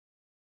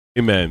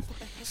Amen.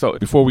 So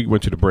before we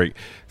went to the break,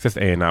 Sister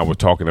A and I were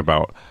talking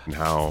about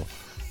how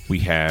we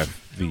have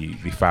the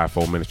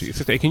fivefold ministry.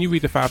 Sister A, can you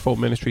read the fivefold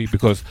ministry?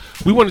 Because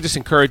we want to just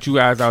encourage you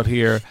guys out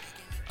here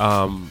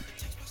in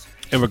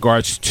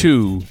regards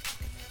to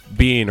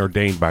being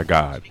ordained by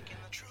God.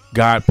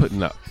 God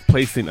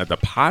placing a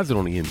deposit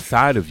on the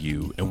inside of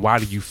you, and why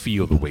do you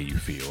feel the way you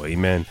feel?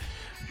 Amen.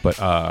 But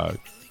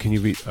can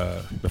you read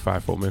the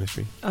fivefold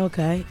ministry?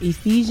 Okay.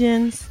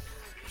 Ephesians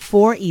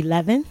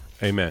 4:11.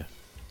 Amen.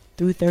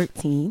 Through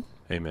 13.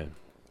 Amen.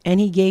 And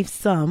he gave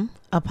some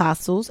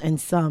apostles,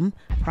 and some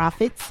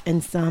prophets,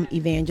 and some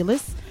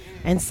evangelists,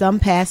 and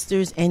some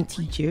pastors and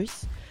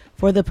teachers,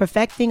 for the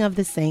perfecting of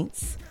the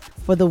saints,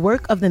 for the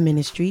work of the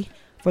ministry,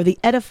 for the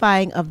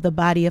edifying of the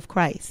body of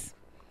Christ,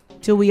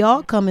 till we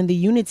all come in the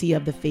unity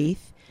of the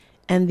faith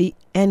and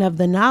of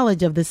the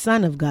knowledge of the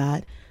Son of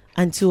God,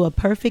 unto a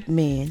perfect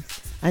man,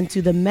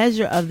 unto the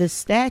measure of the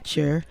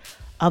stature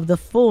of the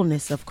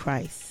fullness of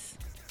Christ.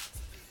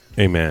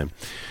 Amen.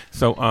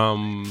 So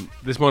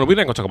this morning we're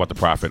not going to talk about the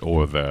prophet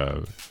or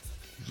the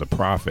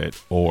prophet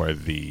or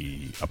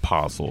the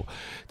apostle.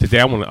 Today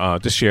I want to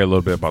just share a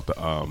little bit about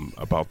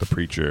the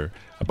preacher,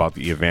 about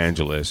the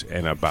evangelist,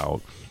 and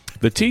about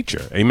the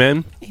teacher.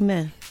 Amen.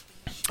 Amen.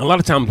 A lot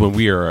of times when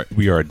we are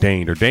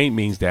ordained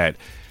means that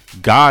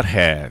God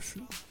has,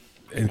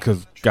 and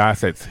because God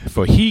said,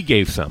 for He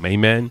gave some.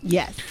 Amen.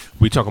 Yes.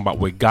 We're talking about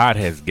what God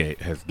has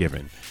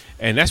given,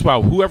 and that's why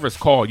whoever's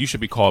called, you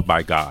should be called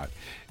by God.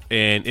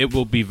 And it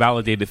will be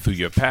validated through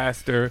your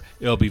pastor.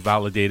 It'll be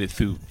validated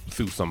through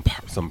some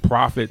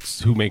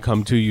prophets who may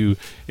come to you.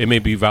 It may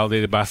be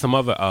validated by some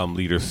other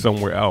leaders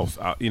somewhere else,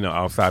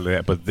 outside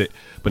of that.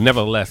 But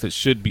nevertheless, it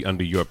should be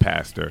under your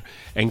pastor,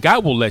 and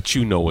God will let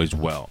you know as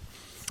well.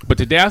 But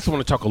today, I also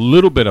want to talk a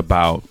little bit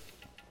about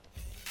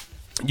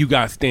you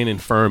guys standing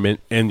firm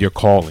in your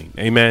calling.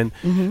 Amen.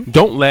 Mm-hmm.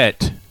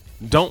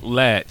 Don't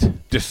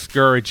let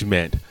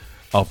discouragement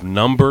of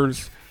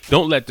numbers.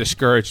 Don't let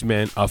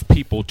discouragement of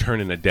people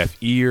turning a deaf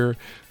ear.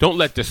 Don't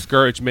let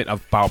discouragement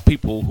about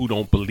people who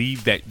don't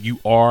believe that you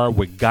are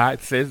what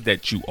God says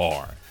that you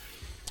are.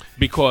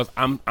 Because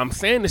I'm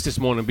saying this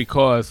morning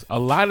because a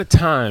lot of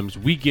times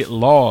we get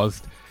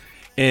lost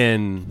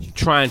in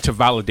trying to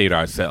validate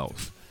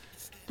ourselves.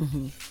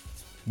 Mm-hmm.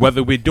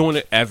 Whether we're doing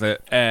it as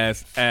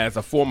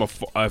a form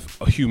of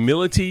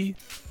humility,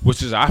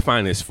 which is, I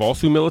find, is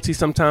false humility.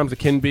 Sometimes it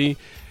can be,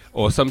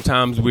 or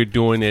sometimes we're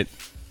doing it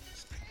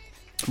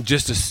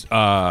just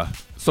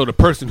so the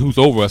person who's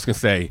over us can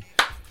say,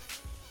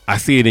 I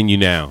see it in you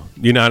now.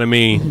 You know what I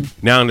mean?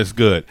 Mm-hmm. Now it's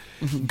good.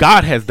 Mm-hmm.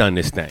 God has done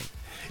this thing.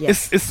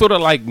 Yes. It's sort of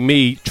like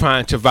me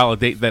trying to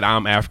validate that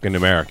I'm African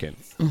American.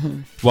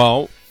 Mm-hmm.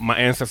 Well, my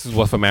ancestors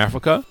were from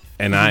Africa,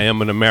 and I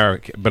am an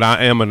American, but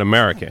I am an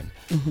American.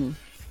 Mm-hmm.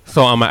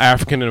 So I'm an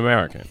African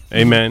American.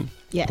 Amen.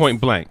 Yes. Point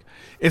blank.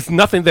 It's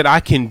nothing that I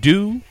can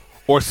do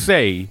or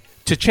say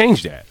to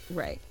change that.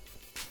 Right.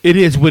 It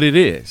is what it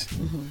is.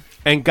 Mm-hmm.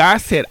 And God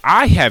said,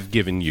 I have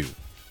given you.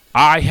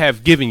 I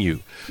have given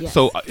you. Yes.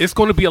 So it's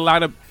going to be a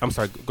lot of, I'm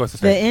sorry, go ahead.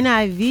 The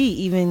NIV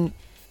even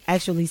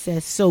actually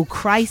says, so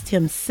Christ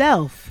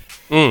himself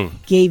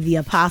gave the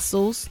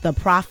apostles, the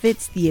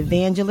prophets, the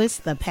evangelists,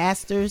 the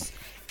pastors,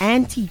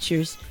 and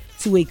teachers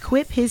to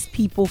equip his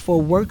people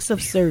for works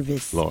of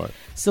service, Lord,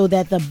 so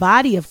that the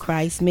body of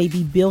Christ may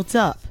be built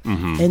up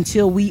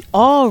until we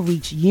all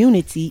reach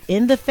unity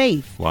in the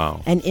faith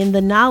and in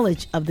the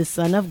knowledge of the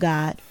Son of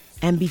God,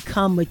 and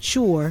become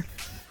mature,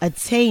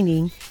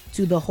 attaining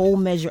to the whole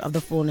measure of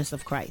the fullness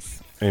of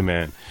Christ.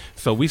 Amen.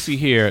 So we see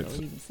here.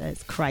 So it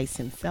says Christ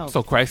himself.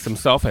 So Christ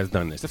himself has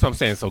done this. That's what I'm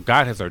saying. So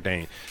God has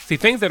ordained. See,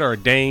 things that are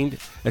ordained,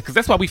 because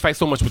that's why we fight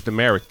so much with the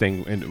marriage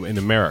thing in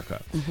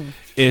America,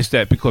 is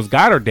that because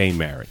God ordained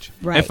marriage.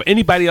 Right. And for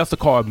anybody else to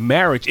call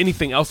marriage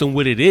anything else than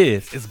what it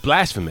is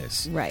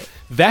blasphemous. Right.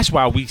 That's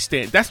why we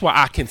stand. That's why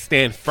I can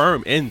stand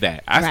firm in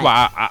that. That's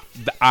why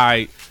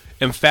I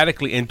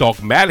emphatically and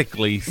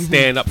dogmatically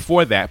stand up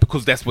for that,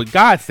 because that's what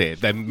God said,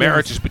 that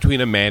marriage is between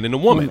a man and a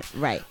woman.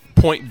 Right.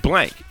 Point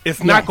blank.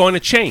 It's not going to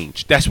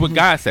change. That's what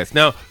God says.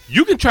 Now,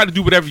 you can try to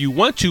do whatever you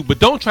want to, but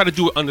don't try to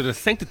do it under the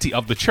sanctity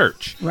of the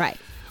church. Right.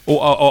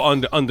 Or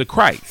under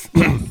Christ.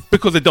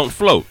 Because it don't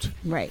float.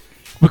 Right.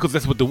 Because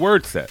that's what the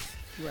word says.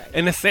 Right.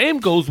 And the same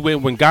goes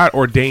when God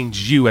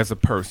ordains you as a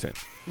person.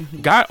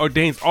 God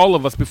ordains all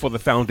of us before the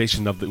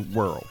foundation of the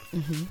world.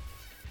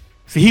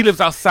 See, he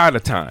lives outside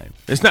of time.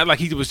 It's not like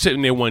he was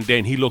sitting there one day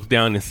and he looked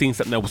down and seen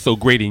something that was so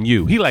great in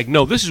you. He like,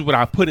 no, this is what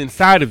I put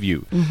inside of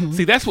you.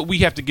 See, that's what we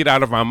have to get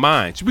out of our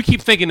minds. We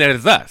keep thinking that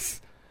it's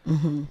us.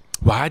 Well,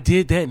 I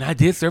did that, and I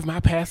did serve my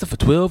pastor for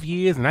 12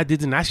 years, and I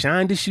did, and I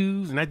shined the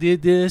shoes, and I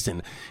did this,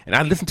 and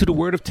I listened to the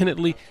word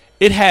attentively.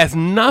 It has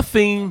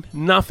nothing.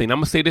 I'm going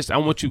to say this.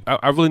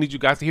 I really need you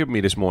guys to hear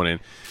me this morning.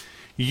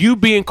 You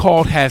being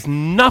called has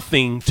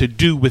nothing to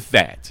do with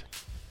that.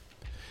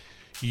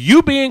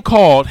 You being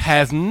called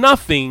has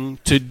nothing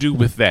to do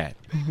with that.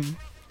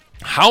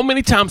 How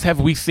many times have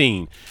we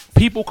seen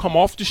people come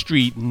off the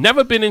street,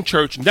 never been in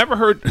church, never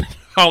heard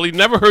Hardly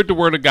never heard the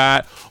word of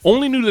God.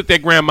 Only knew that their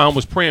grandma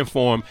was praying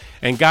for him.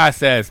 And God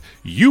says,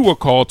 you were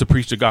called to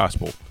preach the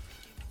gospel.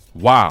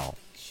 Wow.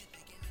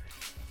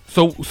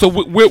 So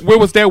where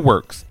was their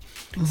works?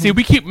 See,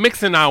 we keep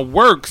mixing our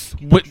works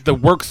with the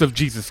works of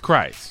Jesus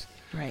Christ.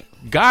 Right.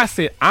 God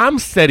said, I'm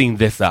setting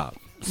this up.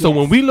 So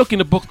when we look in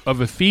the book of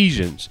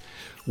Ephesians,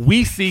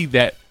 we see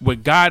that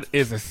what God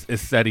is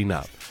setting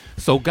up.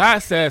 So God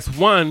says,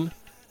 one,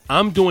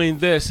 I'm doing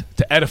this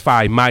to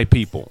edify my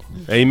people.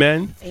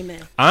 Amen.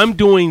 Amen. I'm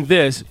doing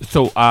this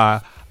so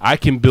I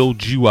can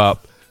build you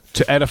up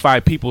to edify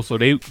people so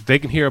they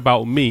can hear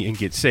about me and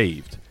get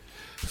saved.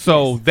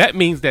 So that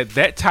means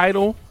that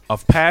title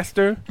of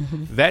pastor,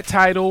 that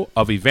title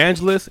of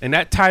evangelist, and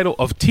that title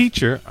of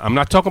teacher. I'm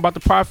not talking about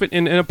the prophet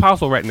and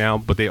apostle right now,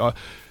 but they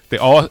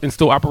all in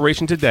still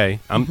operation today.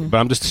 But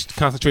I'm just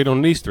concentrating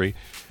on these three.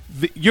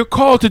 You're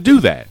called to do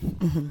that.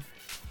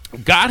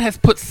 God has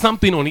put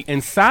something on the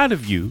inside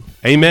of you,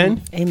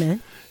 amen,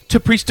 Amen, to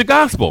preach the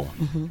gospel.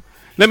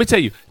 Let me tell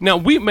you. Now,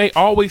 we may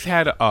always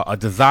had a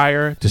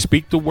desire to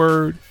speak the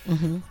word.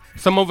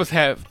 Some of us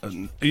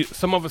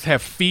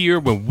have fear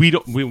when we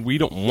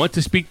don't want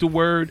to speak the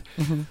word.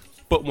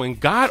 But when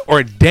God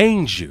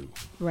ordains you,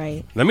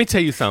 right? Let me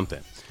tell you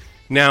something.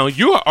 Now,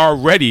 you are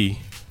already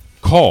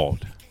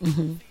called,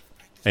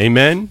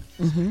 amen.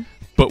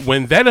 But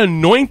when that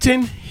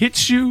anointing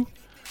hits you,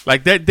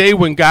 like that day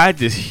when God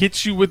just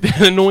hits you with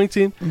that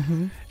anointing,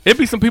 it'd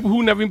be some people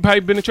who never even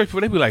probably been in church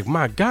before. They'd be like,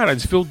 my God, I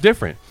just feel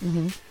different.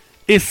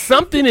 It's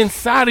something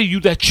inside of you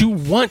that you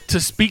want to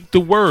speak the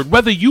word,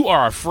 whether you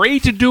are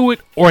afraid to do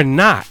it or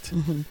not.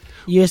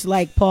 Just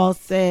like Paul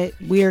said,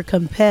 we're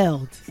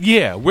compelled.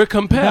 Yeah, we're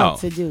compelled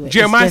to do it.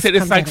 Jeremiah said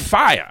it's like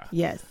fire.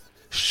 Yes.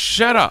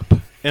 Shut up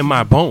in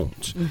my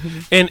bones.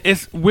 And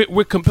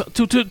we're compelled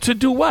to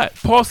do what?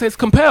 Paul says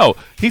compelled.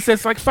 He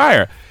says like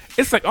fire.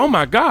 It's like, oh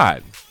my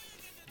God.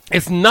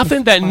 It's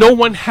nothing that no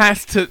one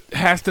has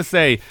to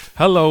say,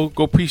 hello,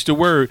 go preach the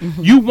word.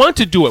 You want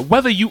to do it.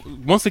 Whether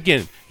once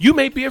again, you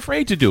may be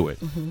afraid to do it.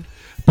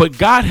 But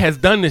God has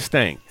done this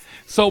thing.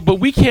 So, but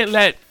we can't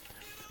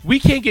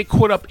get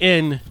caught up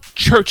in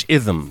church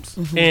isms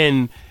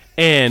and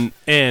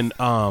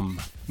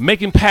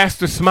making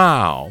pastors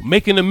smile,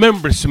 making the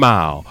members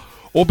smile,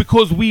 or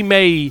because we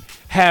may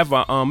have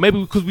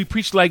maybe because we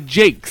preach like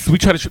Jakes, we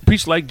try to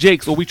preach like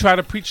Jakes, or we try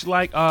to preach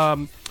like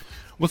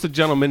what's the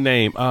gentleman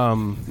name?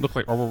 Look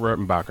like Orville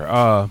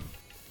Redenbacher.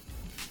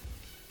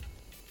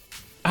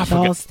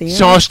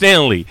 Charles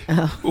Stanley.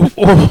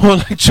 Or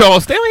like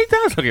Charles Stanley. He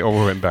does look like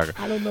Orville Redenbacher.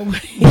 I don't know what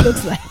he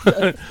looks like.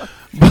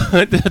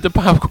 But the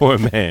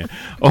popcorn man,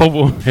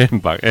 Orville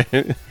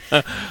Redenbacher.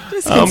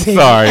 I'm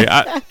sorry.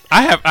 I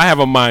have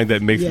a mind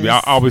that makes me.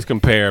 I always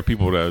compare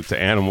people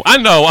to animals. I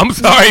know. I'm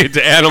sorry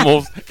to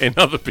animals and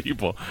other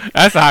people.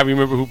 That's how I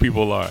remember who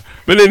people are.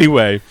 But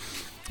anyway.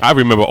 I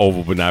remember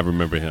Oval, but not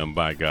remember him.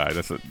 By God,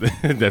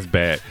 that's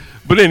bad.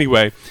 But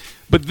anyway,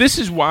 this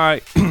is why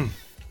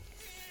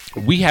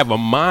we have a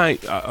mind.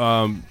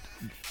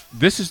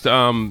 This is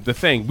the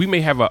thing. We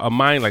may have a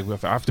mind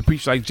like, I have to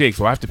preach like Jakes,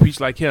 or I have to preach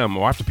like him,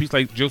 or I have to preach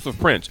like Joseph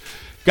Prince.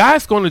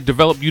 God's going to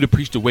develop you to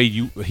preach the way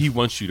He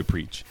wants you to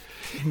preach.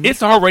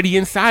 It's already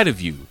inside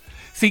of you.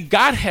 See,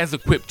 God has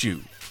equipped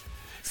you,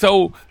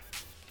 so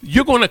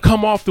you're going to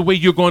come off the way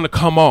you're going to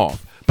come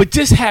off. But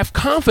just have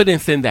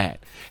confidence in that.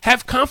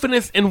 Have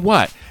confidence in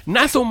what?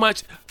 Not so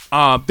much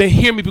they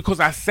hear me because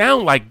I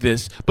sound like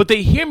this, but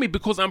they hear me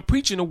because I'm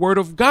preaching the word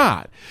of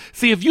God.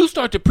 See, if you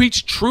start to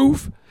preach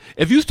truth,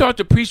 if you start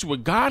to preach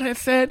what God has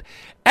said,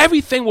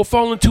 everything will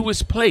fall into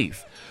its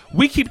place.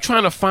 We keep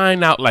trying to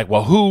find out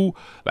what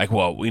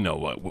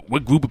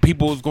group of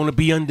people is going to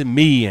be under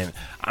me, and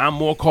I'm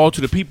more called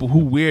to the people who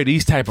wear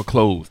these type of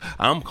clothes.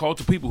 I'm called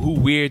to people who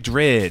wear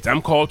dreads.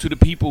 I'm called to the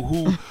people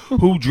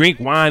who drink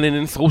wine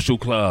in social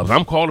clubs.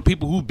 I'm called to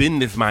people who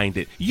business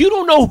minded. You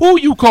don't know who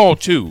you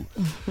called to.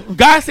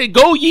 God said,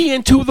 "Go ye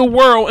into the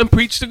world and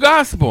preach the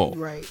gospel."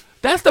 Right.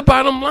 That's the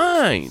bottom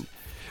line.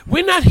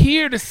 We're not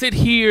here to sit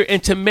here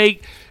and to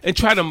make and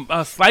try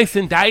to slice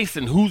and dice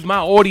and who's my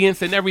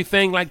audience and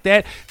everything like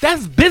that.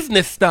 That's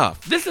business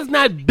stuff. This is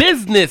not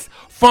business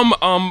from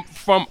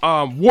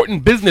Wharton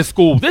Business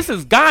School. This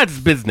is God's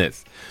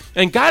business.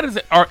 And God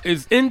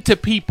is into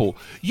people.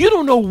 You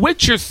don't know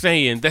what you're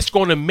saying that's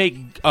going to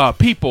make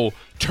people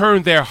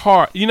turn their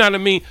heart, you know what I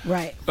mean?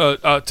 Right.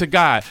 To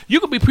God.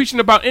 You could be preaching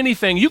about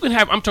anything. You can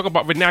have, I'm talking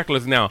about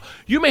vernaculars now.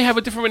 You may have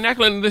a different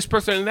vernacular than this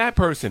person and that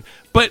person,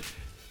 but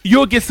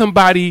you'll get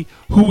somebody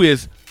who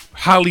is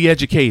highly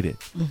educated.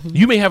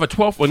 You may have a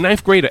 12th or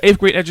 9th grade or 8th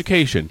grade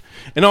education,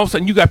 and all of a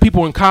sudden you got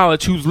people in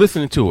college who's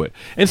listening to it.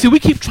 And see, we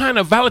keep trying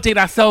to validate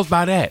ourselves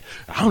by that.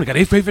 I only got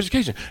 8th grade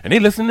education, and they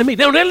listening to me.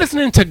 No, they're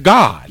listening to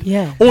God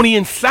on the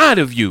inside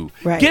of you.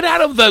 Right. Get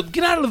out of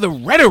the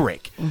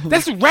rhetoric.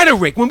 That's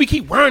rhetoric. When we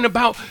keep worrying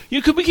about,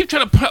 we keep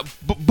trying to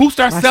boost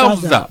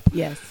ourselves up.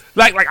 Yes.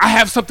 Like I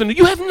have something.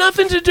 You have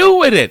nothing to do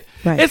with it.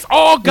 Right. It's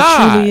all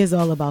God. It truly is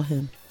all about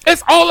Him.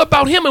 It's all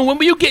about him. And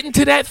when you get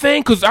into that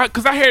thing, because I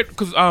heard,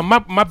 because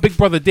my big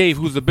brother Dave,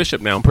 who's a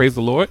bishop now, praise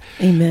the Lord.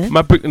 Amen.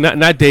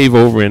 Not Dave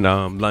over in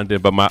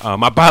London, but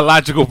my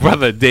biological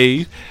brother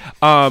Dave.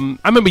 I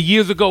remember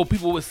years ago,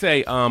 people would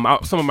say, some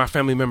of my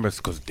family members,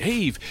 because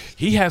Dave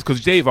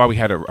already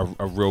had a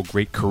real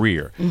great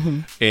career,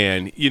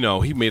 and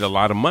he made a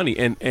lot of money,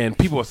 and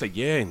people would say,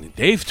 yeah, and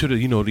Dave's to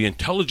the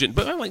intelligent,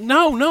 but I'm like,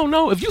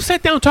 no. If you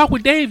sat down and talk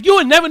with Dave, you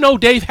would never know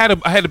Dave had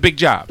a big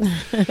job.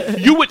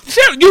 you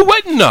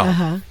wouldn't know.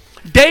 Uh-huh.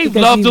 Dave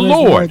Because loved the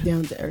Lord.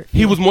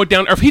 He Yeah. was more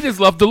down to earth. He just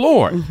loved the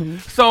Lord.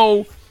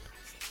 So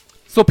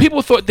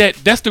people thought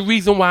that's the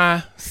reason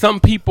why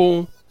some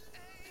people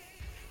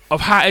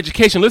of high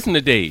education listen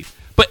to Dave.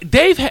 But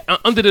Dave,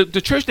 under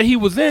the church that he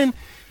was in,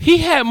 he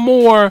had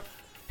more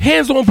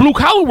hands-on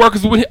blue-collar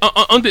workers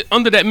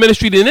under that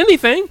ministry than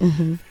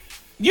anything.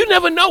 You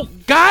never know.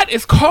 God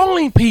is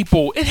calling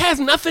people. It has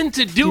nothing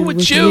to do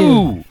with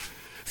you.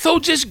 So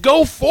just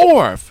go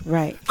forth.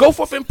 Right. Go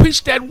forth and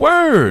preach that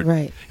word.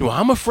 Right. Well,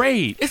 I'm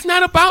afraid. It's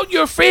not about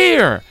your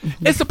fear.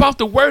 It's about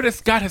the word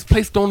that God has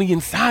placed on the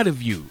inside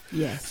of you.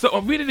 Yes. So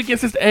I'll read it again,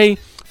 Sister A.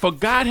 For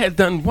God has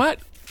done what?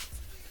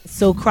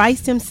 So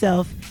Christ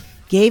himself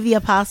gave the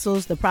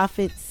apostles, the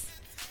prophets,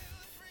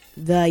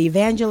 the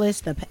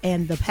evangelists,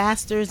 and the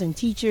pastors and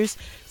teachers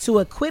to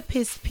equip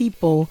his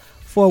people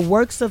for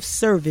works of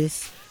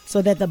service,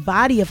 so that the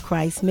body of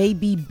Christ may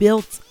be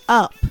built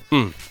up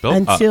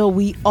until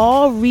we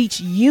all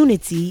reach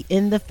unity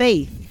in the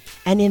faith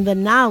and in the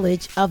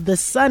knowledge of the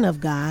Son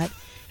of God,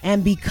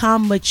 and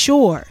become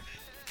mature,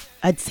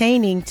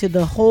 attaining to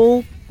the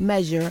whole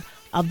measure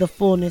of the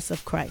fullness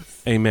of Christ.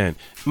 Amen.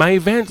 My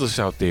evangelists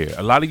out there,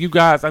 a lot of you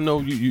guys, I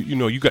know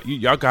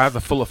y'all guys are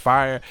full of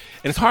fire,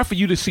 and it's hard for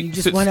you to sit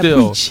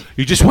still. Preach.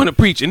 You just want to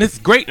preach, and it's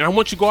great, and I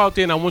want you to go out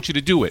there and I want you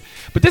to do it.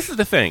 But this is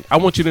the thing I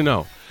want you to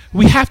know.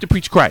 We have to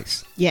preach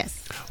Christ.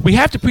 Yes. We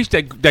have to preach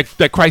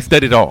that Christ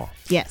did it all.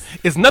 Yes.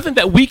 It's nothing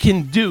that we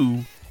can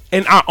do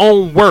in our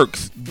own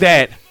works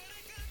that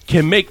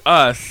can make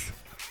us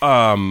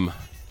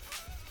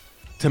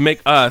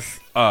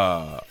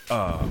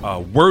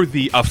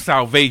worthy of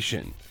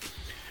salvation.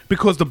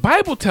 Because the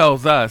Bible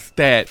tells us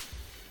that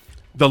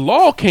the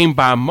law came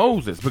by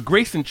Moses, but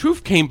grace and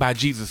truth came by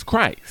Jesus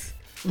Christ.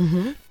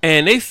 And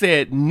they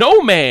said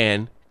no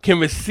man can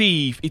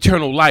receive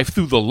eternal life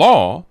through the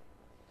law,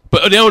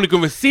 but they only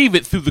can receive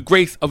it through the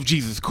grace of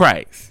Jesus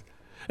Christ.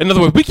 In other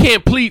words, we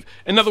can't plead.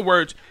 In other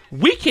words,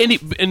 we can't.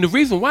 And the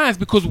reason why is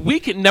because we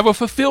can never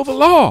fulfill the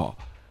law.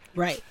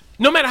 Right.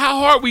 No matter how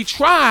hard we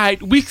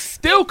tried, we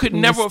still could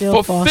never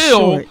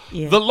fulfill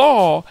the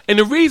law. And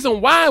the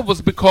reason why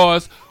was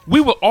because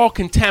we were all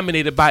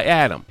contaminated by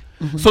Adam.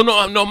 So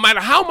no matter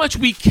how much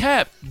we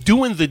kept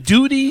doing the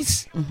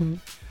duties,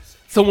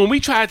 so when we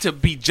tried to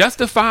be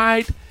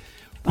justified,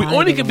 we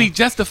only can be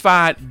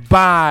justified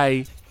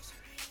by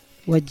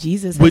what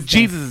Jesus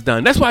has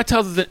done. That's why it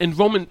tells us in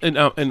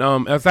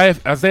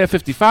Isaiah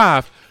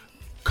 55,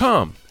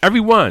 come,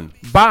 everyone,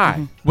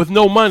 buy with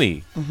no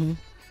money.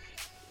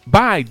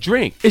 Buy,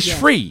 drink. It's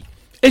free.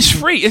 It's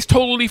free. It's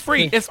totally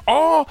free. It's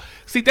all.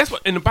 See, that's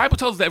what, and the Bible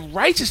tells us that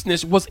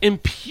righteousness was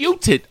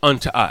imputed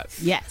unto us.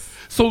 Yes.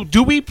 So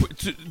do we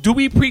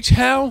preach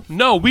hell?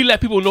 No, we let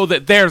people know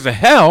that there's a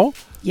hell.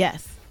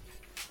 Yes.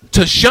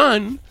 To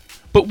shun,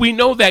 but we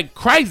know that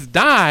Christ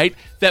died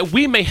that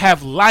we may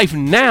have life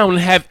now and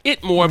have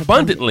it more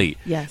abundantly.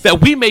 Yes. That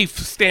we may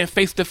stand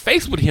face to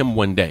face with him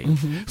one day.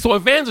 So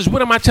evangelists,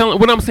 what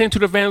I'm saying to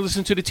the evangelist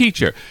and to the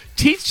teacher,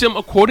 teach them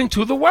according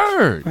to the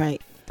word.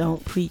 Right.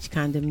 Don't preach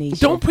condemnation.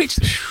 Don't preach.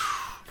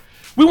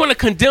 We want to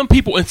condemn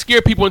people and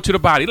scare people into the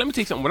body. Let me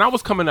tell you something. When I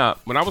was coming up,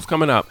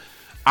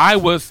 I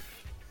was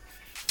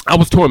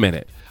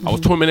tormented. I was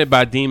tormented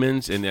by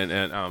demons,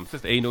 and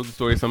Sister A knows the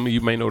story. Some of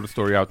you may know the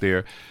story out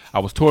there. I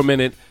was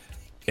tormented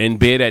in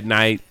bed at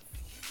night.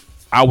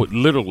 I would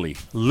literally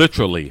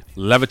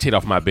levitate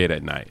off my bed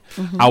at night.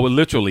 I would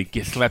literally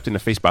get slapped in the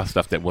face by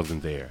stuff that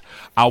wasn't there.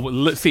 I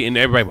would see, and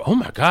everybody would, oh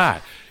my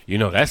God,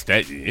 that's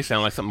that. It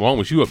sounds like something wrong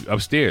with you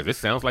upstairs. It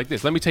sounds like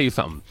this. Let me tell you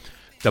something.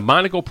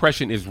 Demonic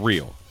oppression is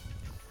real.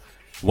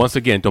 Once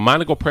again,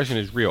 demonic oppression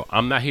is real.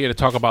 I'm not here to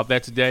talk about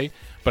that today,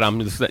 but I'm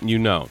just letting you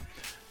know.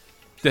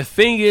 The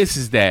thing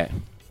is that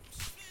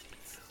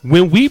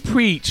when we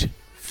preach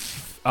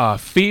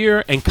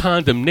fear and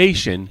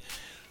condemnation,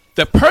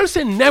 the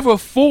person never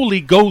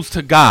fully goes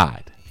to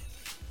God,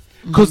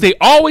 because they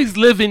always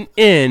living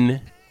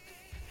in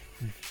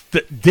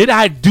the did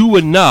I do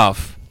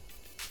enough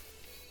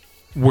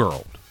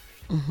world.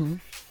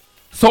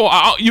 So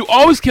you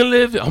always can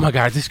live, oh my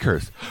God, this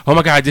curse. Oh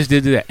my God, I just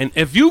did that. And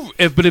if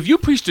you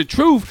preach the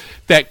truth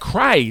that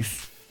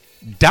Christ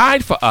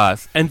died for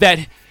us and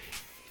that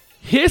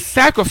his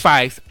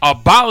sacrifice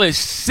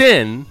abolished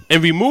sin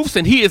and removed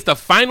sin, he is the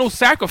final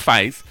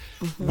sacrifice,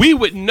 we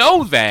would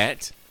know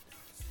that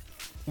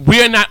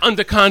we are not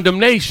under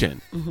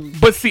condemnation.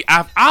 But see,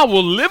 I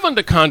will live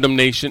under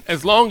condemnation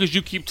as long as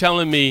you keep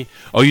telling me,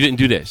 oh, you didn't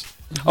do this.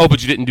 Oh,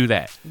 but you didn't do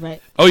that.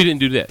 Right. Oh, you didn't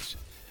do this.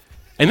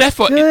 And that's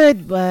for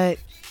good, but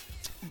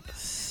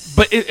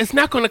But it's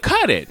not going to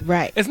cut it.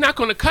 Right. It's not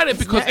going to cut it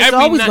because it's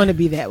always going to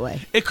be that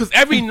way. Because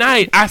every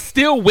night I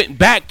still went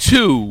back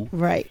to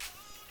right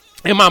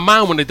in my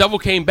mind when the devil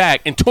came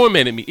back and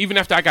tormented me, even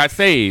after I got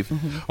saved.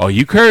 Oh,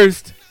 you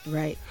cursed.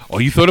 Right. Oh,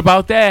 you thought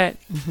about that.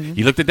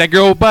 You looked at that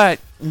girl butt.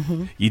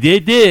 You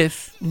did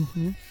this.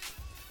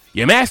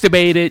 You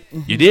masturbated.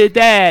 You did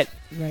that.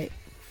 Right.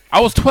 I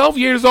was 12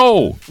 years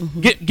old.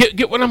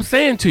 Get what I'm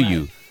saying to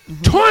you.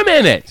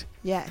 Tormented.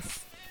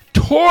 Yes.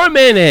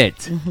 Tormented.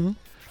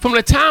 From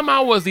the time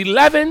I was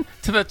 11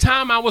 to the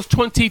time I was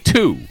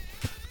 22.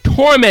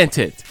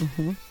 Tormented.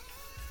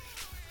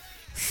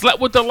 Slept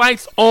with the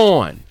lights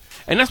on.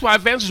 And that's why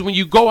evangelists, when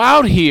you go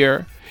out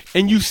here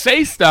and you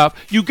say stuff,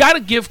 you got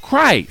to give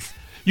Christ.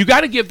 You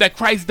got to give that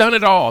Christ done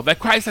it all, that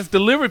Christ has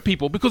delivered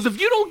people. Because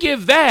if you don't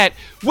give that,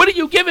 what are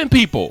you giving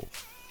people?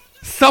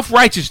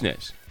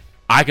 Self-righteousness.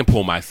 I can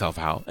pull myself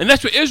out. And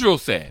that's what Israel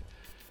said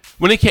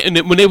when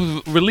they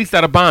was released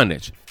out of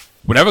bondage.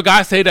 Whatever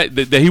God say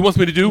that he wants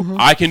me to do,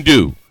 I can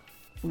do.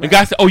 Right. And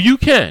God said, oh, you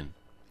can.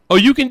 Oh,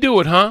 you can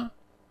do it, huh?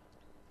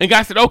 And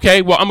God said,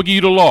 okay, well, I'm going to give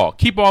you the law.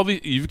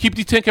 If you keep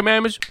these 10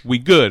 commandments, we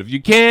good. If you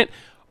can't,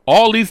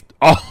 all these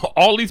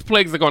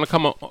plagues are going to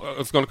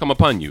come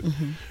upon you.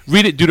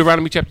 Read it,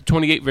 Deuteronomy chapter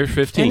 28, verse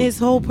 15. And his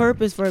whole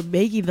purpose for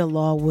making the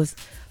law was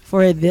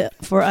for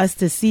us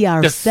to see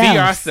ourselves. To see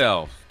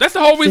ourselves. That's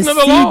the whole reason of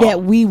the law. To see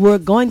that we were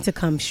going to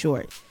come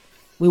short.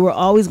 We were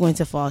always going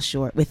to fall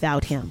short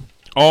without him.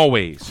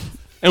 Always.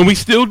 And we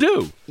still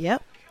do.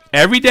 Yep.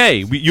 Every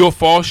day, you'll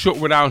fall short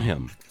without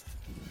him.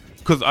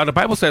 Because the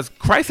Bible says,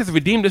 Christ has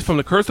redeemed us from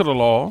the curse of the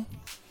law,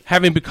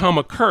 having become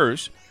a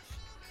curse.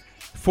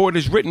 For it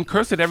is written,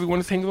 cursed everyone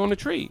is hanging on the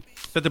tree.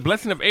 That the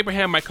blessing of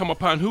Abraham might come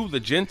upon who?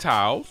 The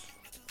Gentiles.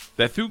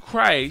 That through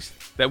Christ,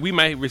 that we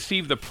might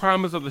receive the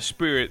promise of the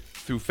Spirit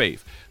through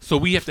faith. So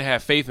we have to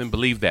have faith and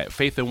believe that.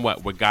 Faith in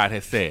what? What God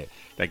has said.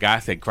 That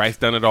God said,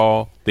 Christ done it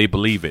all. They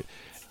believe it.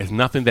 It's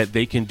nothing that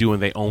they can do in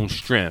their own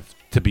strength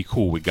to be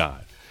cool with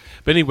God.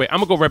 But anyway, I'm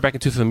going to go right back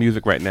into some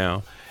music right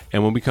now.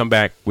 And when we come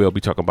back, we'll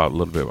be talking about a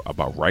little bit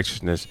about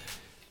righteousness,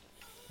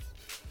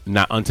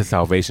 not unto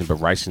salvation, but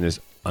righteousness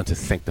unto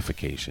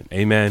sanctification.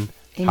 Amen.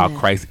 How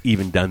Christ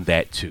even done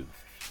that too.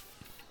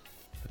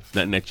 It's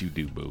nothing that you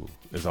do, boo.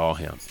 It's all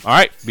him. All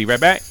right. Be right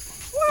back.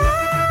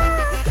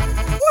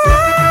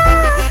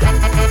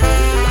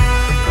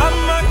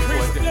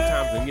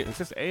 And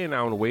Sister A and I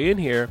on the way in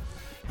here,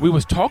 we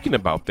was talking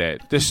about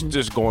that.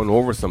 Just going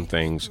over some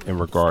things in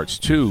regards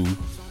to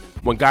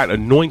when God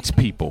anoints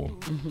people.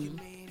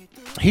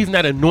 He's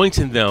not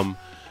anointing them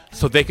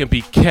so they can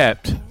be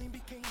kept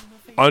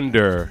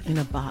under in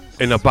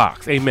a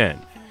box. Amen.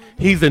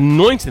 He's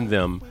anointing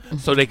them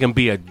so they can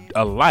be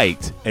a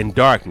light in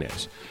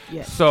darkness.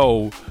 Yes.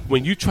 So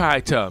when you try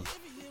to,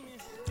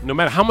 no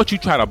matter how much you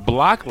try to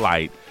block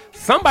light,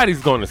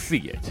 somebody's going to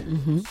see it.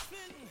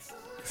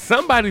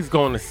 Somebody's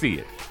going to see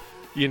it.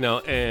 You know,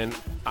 and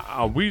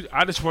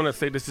I just want to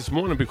say this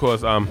morning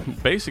because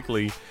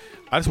basically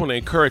I just want to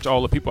encourage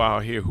all the people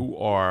out here who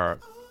are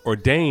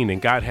ordained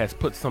and God has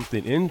put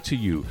something into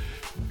you.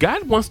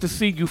 God wants to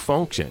see you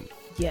function.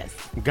 Yes.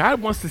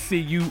 God wants to see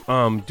you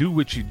do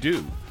what you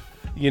do.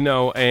 You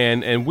know,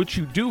 and what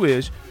you do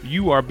is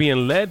you are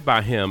being led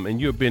by him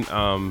and you've been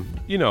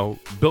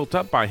built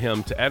up by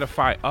him to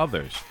edify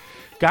others.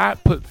 God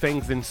put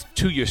things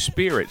into your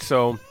spirit.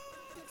 So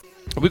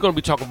we're going to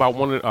be talking about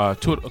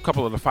a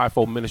couple of the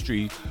fivefold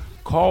ministry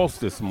calls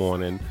this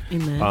morning.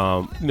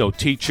 Amen.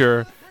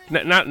 Teacher,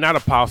 not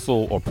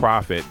apostle or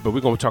prophet, but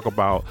we're going to talk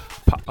about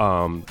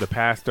the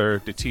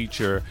pastor, the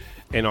teacher,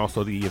 and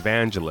also the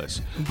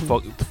evangelist.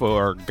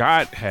 For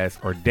God has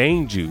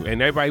ordained you,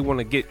 and everybody want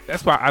to get.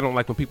 That's why I don't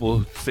like when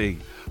people say,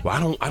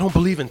 "Well, I don't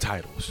believe in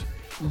titles."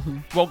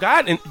 Well,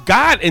 God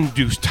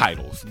induced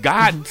titles.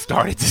 God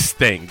started this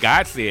thing.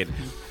 God said,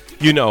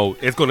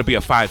 it's going to be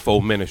a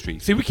fivefold ministry.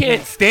 See, we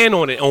can't stand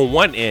on it on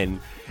one end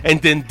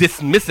and then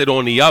dismiss it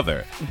on the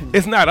other.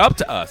 It's not up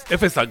to us.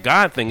 If it's a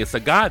God thing, it's a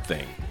God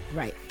thing.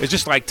 Right. It's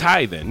just like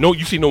tithing. No,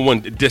 you see no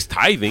one diss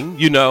tithing.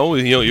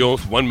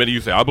 One minute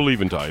you say I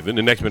believe in tithing,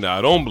 the next minute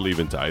I don't believe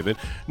in tithing.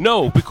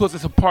 No, because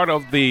it's a part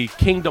of the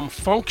kingdom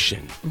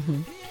function,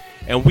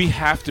 and we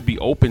have to be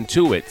open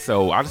to it.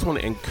 So I just want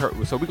to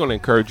encourage. So we're going to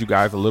encourage you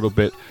guys a little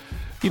bit,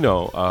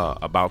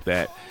 about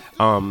that.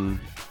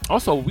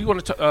 Also, we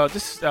want to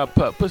just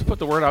put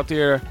the word out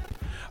there.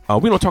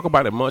 We don't talk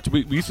about it much.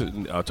 We used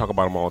to talk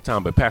about him all the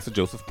time, but Pastor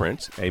Joseph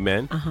Prince,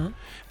 amen,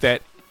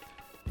 that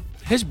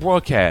his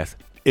broadcast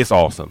is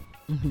awesome.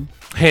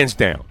 Hands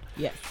down.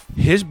 Yes.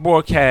 His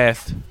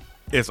broadcast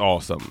is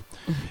awesome.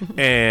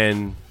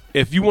 And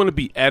if you want to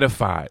be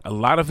edified, a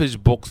lot of his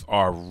books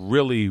are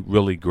really,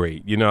 really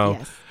great.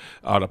 Yes.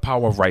 The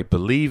Power of Right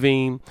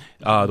Believing,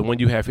 the one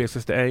you have here,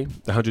 Sister A,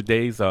 the 100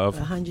 Days of...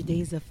 100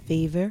 Days of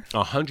Favor.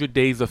 100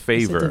 Days of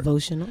Favor. It's a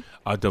devotional.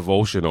 A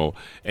devotional.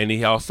 And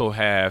he also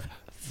have...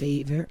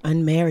 Favor.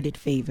 Unmerited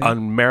favor.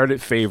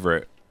 Unmerited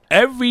favor.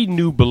 Every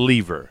new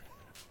believer,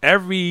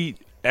 every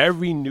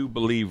new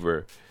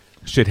believer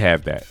should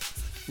have that.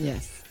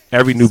 Yes.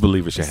 Every new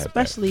believer should have that.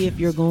 Especially if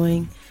you're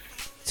going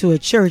to a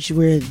church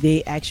where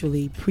they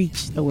actually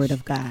preach the word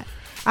of God.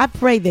 I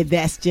pray that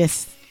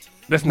that's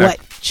not what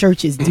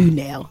churches do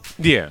now.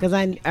 Yeah. Because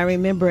I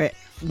remember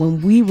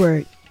when we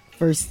were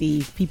first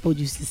Steve, people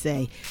used to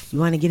say, you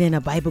want to get in a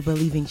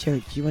Bible-believing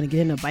church. You want to get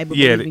in a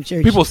Bible-believing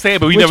church. People say it,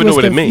 but we never know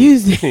what it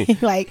means.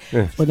 Like,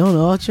 well, don't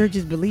all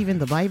churches believe in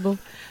the Bible?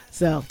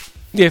 So,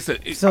 yes,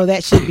 so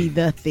that should be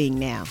the thing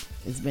now.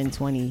 It's been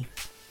 20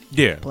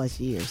 plus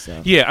years.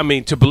 So yeah, I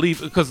mean, to believe,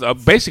 because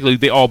basically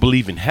they all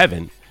believe in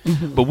heaven.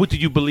 Mm-hmm. But what do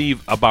you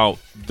believe about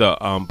the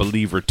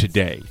believer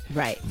today?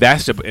 Right.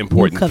 That's the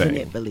important New covenant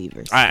thing.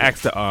 Believers. I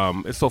asked,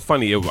 it's so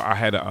funny. I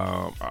had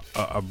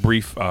a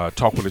brief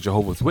talk with a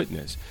Jehovah's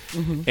Witness,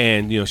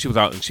 and she was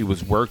out and she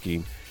was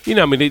working.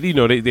 I mean,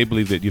 they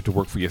believe that you have to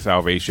work for your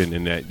salvation,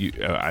 and that you.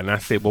 And I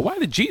said, well, why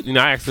did Jesus?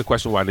 I asked the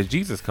question, why did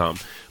Jesus come?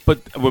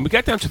 But when we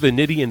got down to the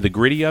nitty and the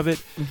gritty of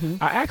it,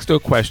 I asked her a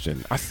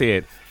question. I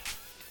said,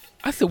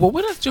 well,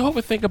 what does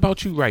Jehovah think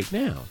about you right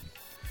now?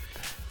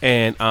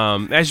 And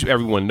as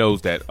everyone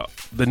knows that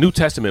the New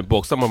Testament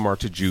books, some of them are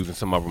to Jews and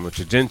some of them are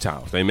to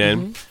Gentiles.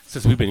 Amen.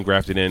 Since we've been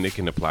grafted in, it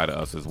can apply to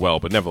us as well.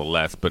 But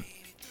nevertheless,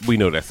 we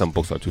know that some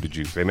books are to the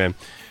Jews. Amen.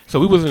 So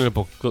we was in the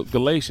book of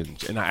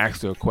Galatians, and I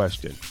asked her a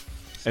question.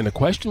 And the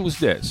question was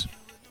this: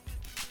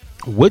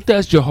 what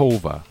does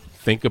Jehovah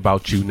think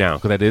about you now?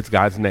 Because that is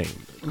God's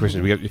name.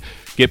 Christians, we have to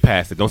get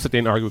past it. Don't sit there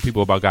and argue with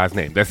people about God's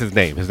name. That's His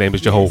name. His name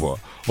is Jehovah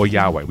or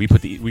Yahweh. We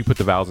put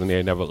the vowels in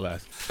there,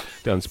 nevertheless,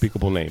 the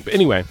unspeakable name. But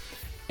anyway.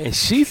 And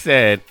she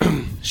said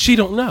she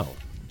don't know.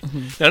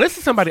 Now, this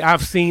is somebody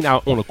I've seen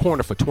out on a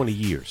corner for 20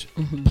 years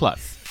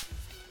plus.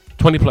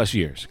 20 plus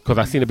years. Because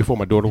I seen it before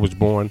my daughter was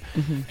born.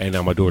 And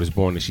now my daughter's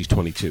born and she's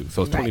 22.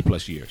 So it's 20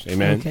 plus years.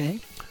 Amen? Okay.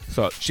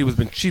 So she's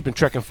been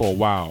trekking for a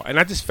while. And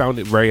I just found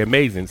it very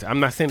amazing. I'm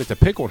not saying it to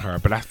pick on her,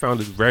 but I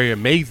found it very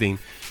amazing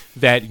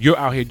that you're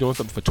out here doing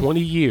something for 20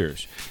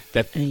 years.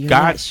 That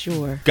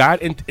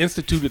God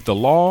instituted the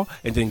law,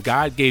 and then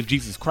God gave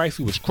Jesus Christ,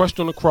 who was crushed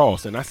on the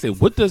cross. And I said,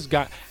 what does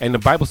God, and the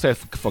Bible says,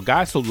 for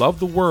God so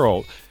loved the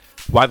world,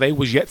 while they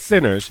was yet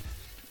sinners,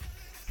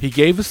 He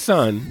gave His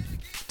Son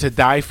to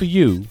die for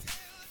you,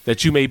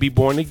 that you may be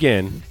born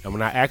again. And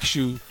when I ask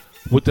you,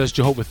 what does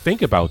Jehovah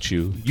think about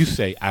you? You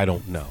say, I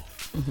don't know.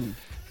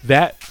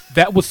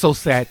 That was so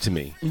sad to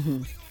me.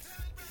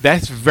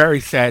 That's very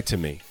sad to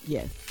me.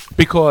 Yes.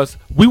 Because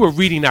we were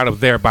reading out of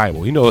their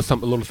Bible.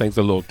 Some little things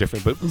are a little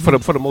different, but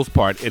for the most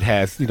part, it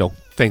has,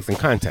 things in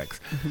context.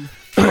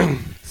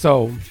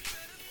 So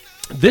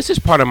this is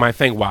part of my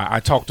thing why I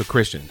talk to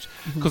Christians.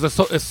 Because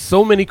there's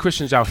so many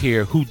Christians out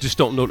here who just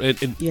don't know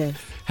and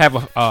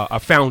have a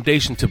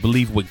foundation to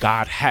believe what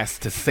God has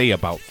to say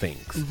about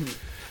things.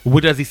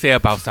 What does He say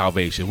about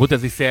salvation? What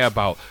does He say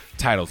about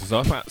titles?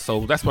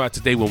 So that's why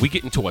today, when we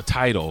get into a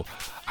title,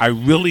 I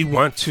really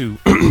want to,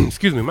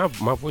 excuse me, my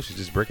voice is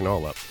just breaking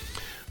all up.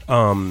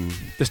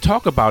 Let's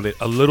talk about it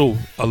a little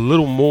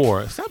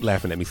more. Stop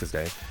laughing at me,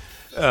 Sister.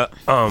 I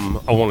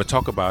want to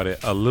talk about it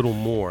a little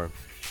more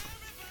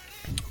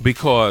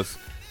because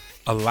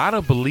a lot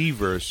of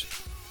believers,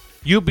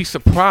 you'll be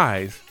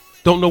surprised,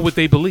 don't know what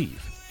they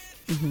believe.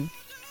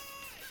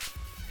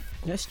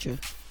 That's true.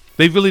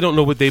 They really don't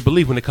know what they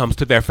believe when it comes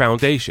to their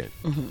foundation.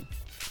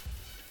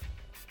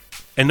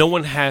 And no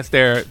one has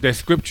their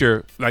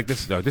scripture like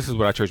this. This is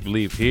what our church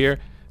believes here.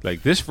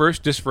 Like this verse,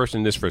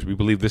 and this verse. We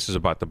believe this is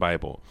about the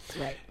Bible.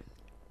 Right.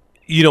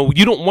 You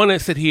don't want to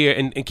sit here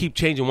and keep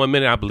changing. 1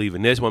 minute I believe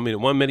in this. 1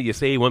 minute you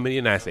say, 1 minute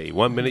you're not saying.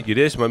 1 minute you're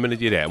this, 1 minute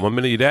you're that. 1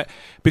 minute you're that.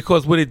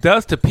 Because what it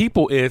does to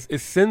people is it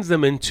sends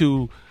them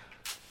into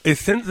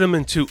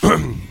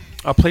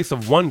a place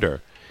of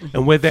wonder.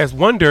 And where there's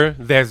wonder,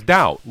 there's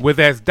doubt. Where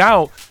there's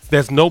doubt,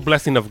 there's no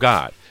blessing of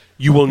God.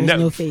 You will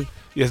never. No faith.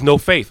 There's no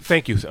faith.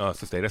 Thank you,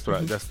 Sister. That's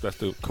right. That's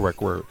the correct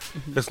word.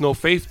 There's no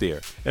faith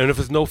there. And if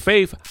there's no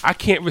faith, I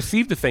can't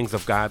receive the things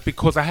of God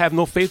because I have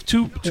no faith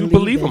to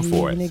believe Him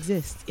for it.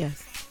 Exist.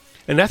 Yes.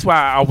 And that's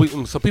why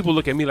so people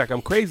look at me like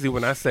I'm crazy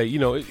when I say,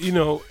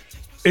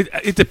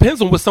 it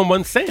depends on what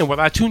someone's saying,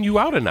 whether I tune you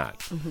out or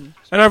not.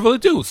 And I really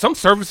do. Some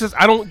services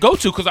I don't go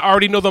to because I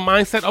already know the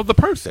mindset of the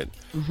person.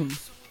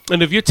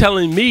 And if you're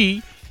telling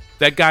me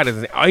that God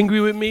is angry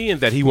with me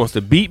and that He wants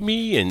to beat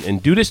me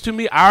and do this to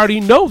me, I already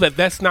know that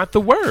that's not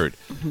the word.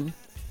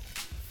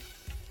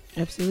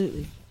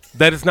 Absolutely.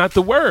 That is not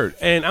the word.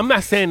 And I'm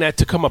not saying that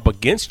to come up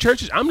against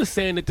churches. I'm just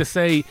saying it to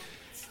say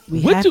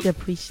we have to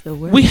preach the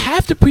word. We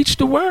have to preach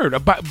the word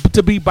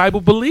to be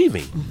Bible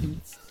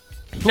believing.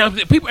 Now,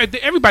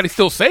 everybody's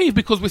still saved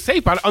because we're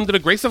saved under the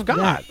grace of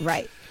God.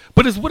 Right.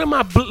 But it's what am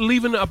I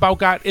believing about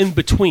God in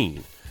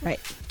between? Right.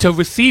 To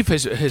receive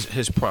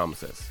his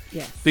promises.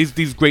 Yes.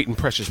 These great and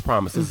precious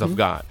promises of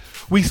God.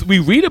 We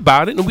read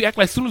about it and we act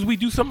like as soon as we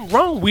do something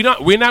wrong, we're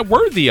not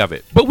worthy of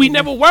it. But we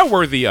never were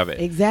worthy of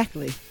it.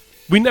 Exactly.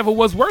 We never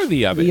was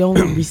worthy of it. We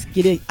only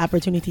get an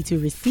opportunity to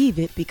receive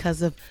it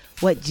because of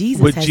what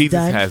Jesus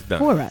has done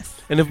for us.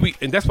 And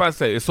that's why I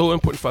say it's so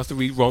important for us to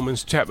read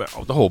Romans chapter,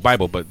 the whole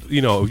Bible. But if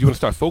you want to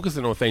start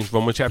focusing on things,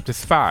 Romans chapter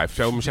 5,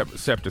 Romans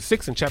chapter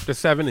 6, and chapter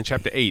 7, and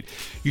chapter 8,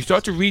 you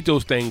start to read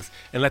those things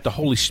and let the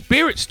Holy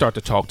Spirit start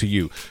to talk to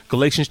you.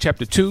 Galatians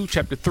chapter 2,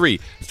 chapter 3,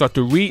 start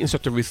to read and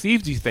start to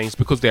receive these things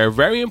because they are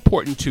very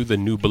important to the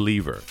new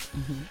believer.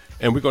 Mm-hmm.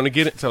 And we're going to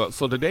get into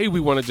so today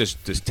we want to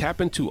just tap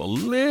into a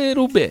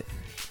little bit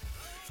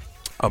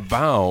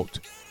about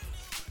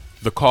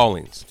the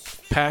callings: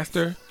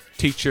 pastor,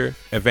 teacher,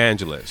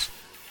 evangelist.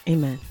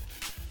 Amen.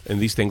 And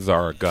these things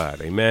are God.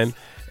 Amen.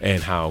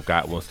 And how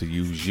God wants to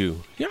use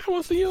you. God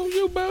wants to use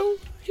you, bro.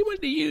 He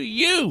wants to use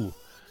you.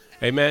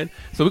 Amen.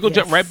 So we're going to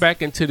jump right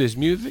back into this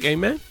music.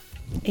 Amen.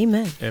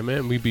 Amen.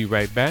 Amen. We'll be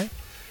right back.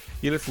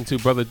 You listen to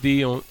Brother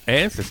D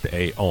and Sister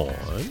A on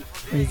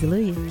Praise the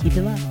Lord. Keep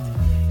it locked.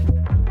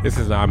 This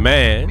is our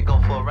man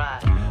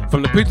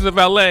from the Preachers of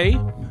LA.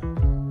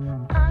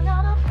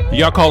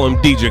 Y'all call him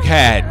DJ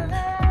Haddon.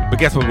 But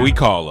guess what we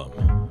call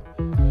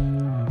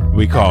him?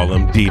 We call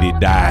him Diddy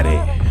Daddy.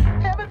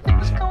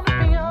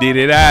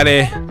 Diddy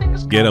Daddy.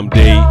 Get him, D.